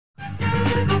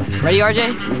Ready,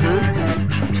 RJ?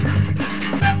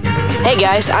 Hey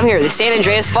guys, I'm here at the San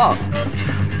Andreas Fault,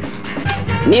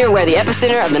 near where the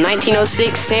epicenter of the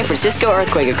 1906 San Francisco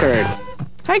earthquake occurred.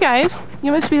 Hi guys,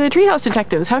 you must be the treehouse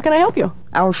detectives. How can I help you?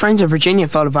 Our friends in Virginia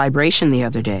felt a vibration the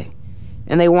other day,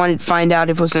 and they wanted to find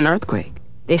out if it was an earthquake.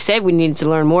 They said we needed to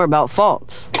learn more about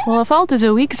faults. Well, a fault is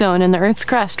a weak zone in the Earth's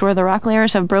crust where the rock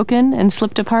layers have broken and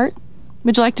slipped apart.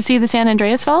 Would you like to see the San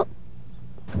Andreas Fault?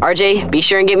 RJ, be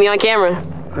sure and get me on camera.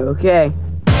 Okay.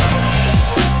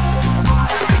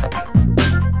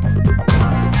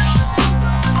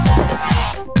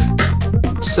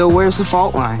 So where's the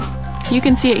fault line? You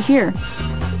can see it here.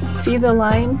 See the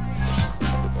line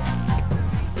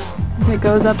that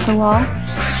goes up the wall?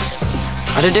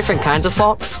 Are there different kinds of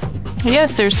faults?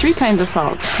 Yes, there's three kinds of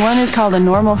faults. One is called a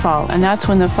normal fault, and that's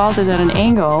when the fault is at an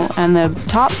angle, and the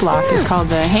top block is called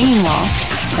the hanging wall,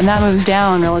 and that moves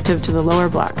down relative to the lower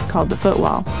block, called the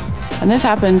footwall. And this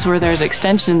happens where there's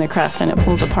extension in the crust and it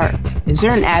pulls apart. Is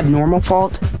there an abnormal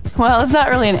fault? Well, it's not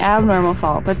really an abnormal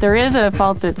fault, but there is a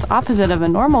fault that's opposite of a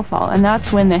normal fault, and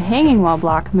that's when the hanging wall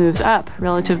block moves up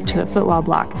relative to the footwall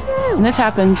block. And this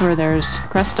happens where there's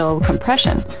crustal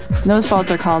compression. And those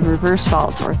faults are called reverse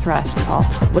faults or thrust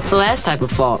faults. What's the last type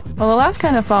of fault? Well, the last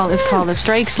kind of fault is called a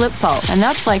strike-slip fault, and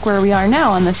that's like where we are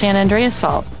now on the San Andreas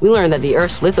Fault. We learned that the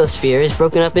Earth's lithosphere is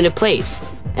broken up into plates,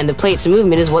 and the plates'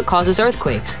 movement is what causes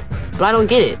earthquakes. But I don't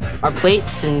get it. Are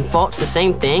plates and faults the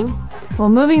same thing? Well,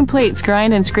 moving plates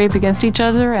grind and scrape against each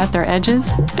other at their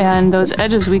edges, and those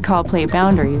edges we call plate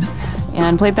boundaries.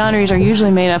 And plate boundaries are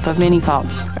usually made up of many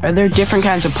faults. Are there different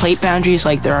kinds of plate boundaries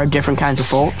like there are different kinds of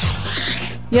faults?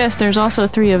 Yes, there's also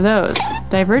three of those.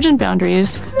 Divergent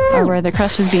boundaries are where the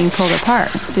crust is being pulled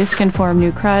apart. This can form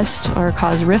new crust or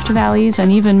cause rift valleys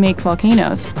and even make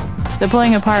volcanoes. The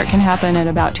pulling apart can happen at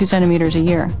about 2 centimeters a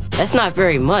year. That's not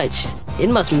very much. It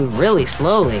must move really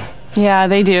slowly. Yeah,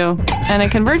 they do. And a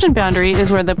convergent boundary is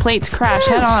where the plates crash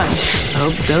head on.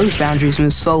 Oh, those boundaries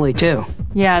move slowly too.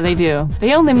 Yeah, they do.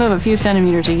 They only move a few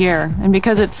centimeters a year, and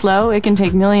because it's slow, it can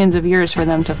take millions of years for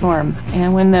them to form.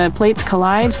 And when the plates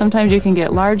collide, sometimes you can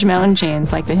get large mountain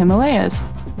chains like the Himalayas.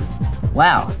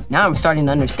 Wow, now I'm starting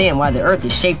to understand why the Earth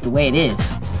is shaped the way it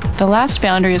is. The last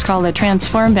boundary is called a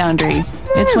transform boundary.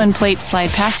 It's when plates slide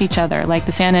past each other, like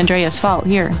the San Andreas Fault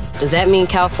here. Does that mean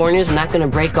California's not going to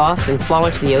break off and fall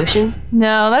into the ocean?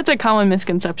 No, that's a common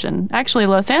misconception. Actually,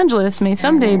 Los Angeles may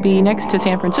someday be next to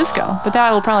San Francisco, but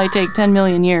that will probably take 10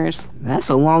 million years. That's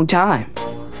a long time.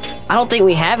 I don't think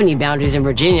we have any boundaries in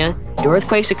Virginia. Do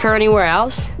earthquakes occur anywhere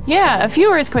else? Yeah, a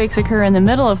few earthquakes occur in the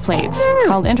middle of plates,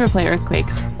 called intraplate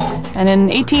earthquakes. And in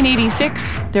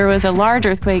 1886, there was a large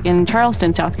earthquake in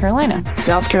Charleston, South Carolina.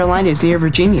 South Carolina is near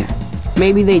Virginia.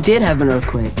 Maybe they did have an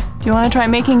earthquake. Do you want to try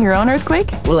making your own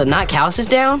earthquake? Will it knock houses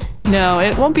down? No,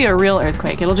 it won't be a real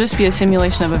earthquake. It'll just be a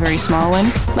simulation of a very small one.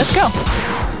 Let's go.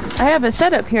 I have a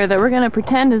setup here that we're going to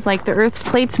pretend is like the Earth's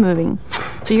plates moving.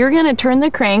 So you're going to turn the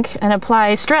crank and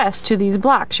apply stress to these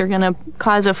blocks. You're going to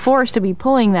cause a force to be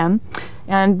pulling them.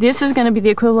 And this is going to be the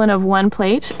equivalent of one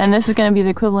plate, and this is going to be the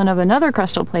equivalent of another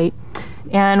crustal plate.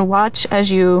 And watch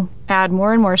as you add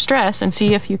more and more stress and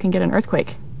see if you can get an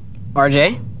earthquake.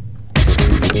 RJ?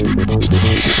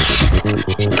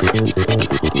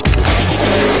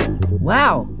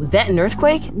 Wow, was that an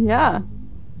earthquake? Yeah.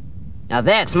 Now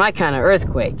that's my kind of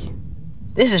earthquake.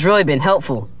 This has really been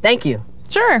helpful. Thank you.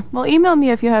 Sure. Well, email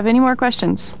me if you have any more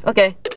questions. Okay.